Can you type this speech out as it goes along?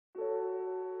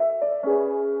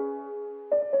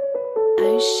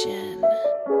Ocean.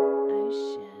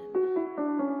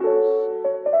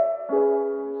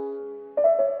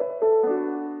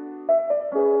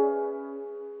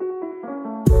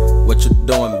 What you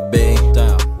doing, B?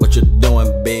 Down. What you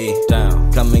doing, B?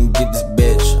 Down. Come and get this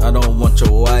bitch. I don't want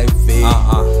your wifey.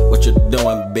 What you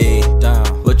doing, B? Down.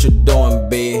 What you doing,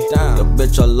 B? Down. The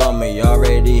bitch all on me,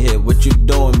 already hit. What you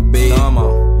doing, B? Come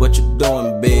on. What you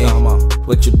doing, B? Come on.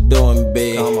 What you doing,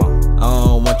 B? Come on. I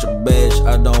don't want your bitch.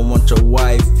 I don't want your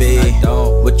wifey. I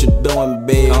don't. What you doing,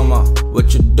 B? Come on.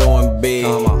 What you doing, B?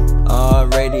 Come on.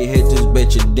 Already hit this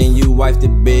bitch and then you wifed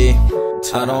it, B.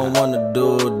 I don't wanna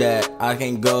do that, I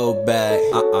can't go back.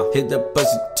 Hit the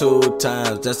pussy 2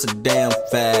 times, that's a damn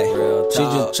fact. She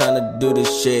just tryna do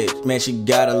this shit, man, she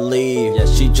gotta leave. Yeah,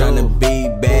 she tryna be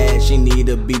bad, she need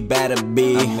to be better,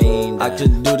 B. I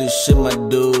just do this shit, my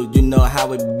dude, you know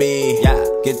how it be.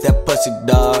 Get that pussy,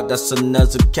 dog, that's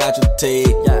another casualty.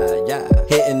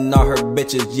 Hitting all her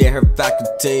bitches, yeah, her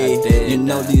faculty. You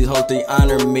know these hoes, they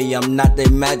honor me, I'm not their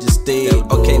majesty.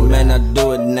 Okay, man, I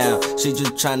do it now, she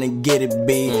just tryna get it,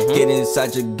 B. Get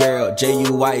inside your girl,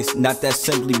 J-U-Ice, not that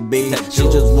simply B. She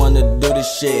just wanna do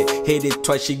this shit, hit it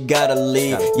twice, she gotta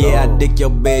leave. Yeah, I dick your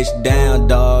bitch down,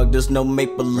 dog, there's no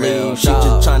make believe. She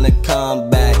just tryna come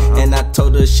back, and I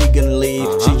told her she can leave.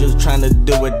 She just tryna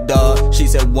do it, dog, she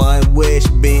said one wish,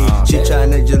 B. She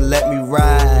tryna just let me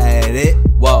ride it.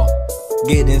 Whoa,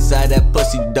 get inside that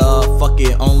pussy, dog, fuck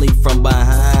it only from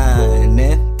behind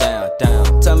it.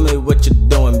 Down, tell me what you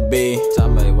doing, B. Tell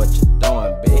me what you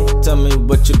doing, B. Tell me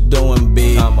what you doing,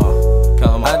 B. Come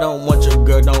on. I don't want your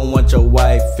girl, don't want your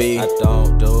wifey. I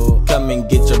don't do. Come and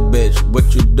get your bitch.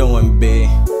 What you doing, B?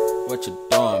 What you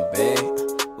doing, B?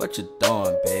 What you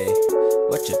doing, B?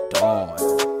 What you doing?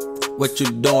 What you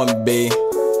doing, B?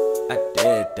 I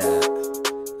did that.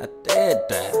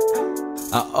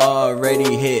 I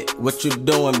already hit. What you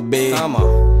doing, B? Come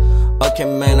on. Okay,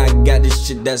 man, I got this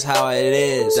shit, that's how it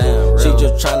is. She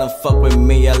just tryna fuck with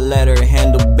me, I let her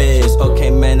handle biz.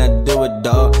 Okay, man, I do it,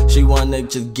 dog. She wanna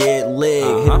just get lit.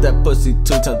 Hit that pussy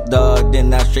 2 times, dog,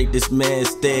 then I straight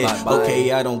dismiss it.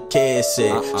 Okay, I don't kiss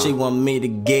it. She want me to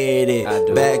get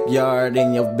it. Backyard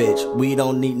in your bitch, we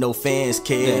don't need no fence,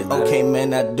 kid. Okay,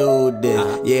 man, I do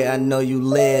this. Yeah, I know you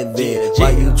live it.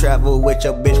 While you travel with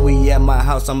your bitch, we at my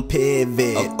house, I'm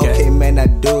pivot. Okay, man, I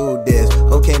do this.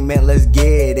 Okay, man, let's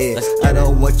get it. I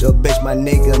don't want your bitch, my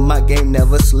nigga, my game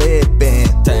never slipping.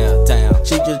 Down.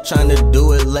 She just tryna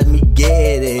do it, let me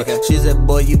get it. She said,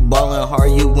 boy, you ballin'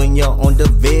 hard, you when you're on the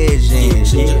vision.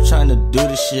 She just tryna do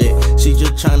the shit, she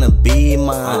just tryna be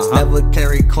mine. Never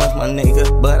carry coins, my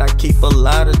nigga, but I keep a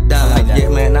lot of dimes. Yeah,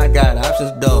 man, I got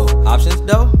options though. Options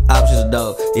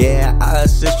though. Yeah, I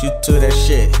assist you to that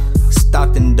shit.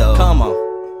 Stockton though. Come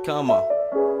on.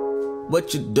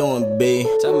 What you doing, B?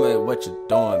 Tell me what you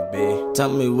doing, B. Tell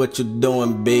me what you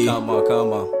doing, B. Come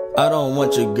on. I don't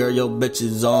want your girl, your bitch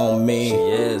is on me. She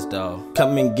is, though.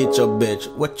 Come and get your bitch.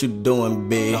 What you doing,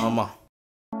 B? Come on.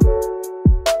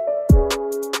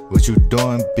 What you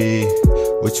doing, B?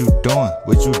 What you doing?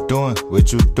 What you doing?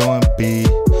 What you doing, B?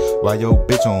 Why your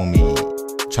bitch on me?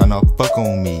 Tryna fuck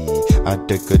on me. I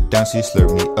dick her down, she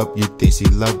slurp me up, you think she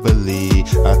lovely.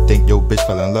 I think your bitch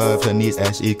fell in love, her knees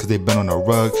ashy cause they been on the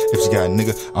rug. If she got a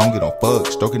nigga, I don't get no fuck.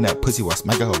 Stroking that pussy while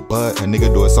smacking her butt. A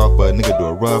nigga do it soft, but a nigga do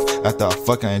it rough. After I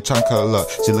fuck, I ain't tryna cuddle up.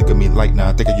 She look at me like, nah,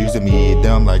 I think you're using me.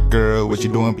 Then I'm like, girl, what you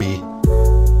doing, B?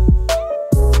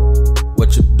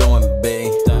 What you doing, B?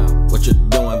 What you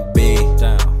doing, B?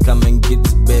 Come and get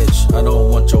this bitch, I don't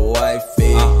want your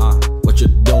wifey. What you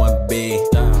doing, B?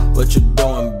 What you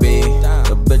doing, B?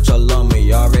 The bitch all on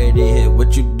me, already hit.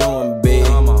 What you doing, B?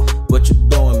 What you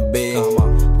doing, B?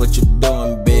 What you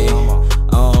doing, B?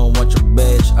 I don't want your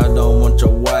bitch, I don't want your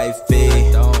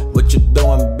wifey. What you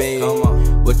doing, B?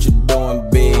 What you doing,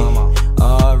 B?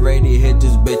 Already hit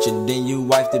this bitch and then you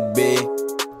wifed it, B.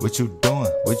 What you doing?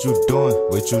 What you doing?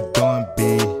 What you doing,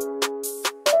 B?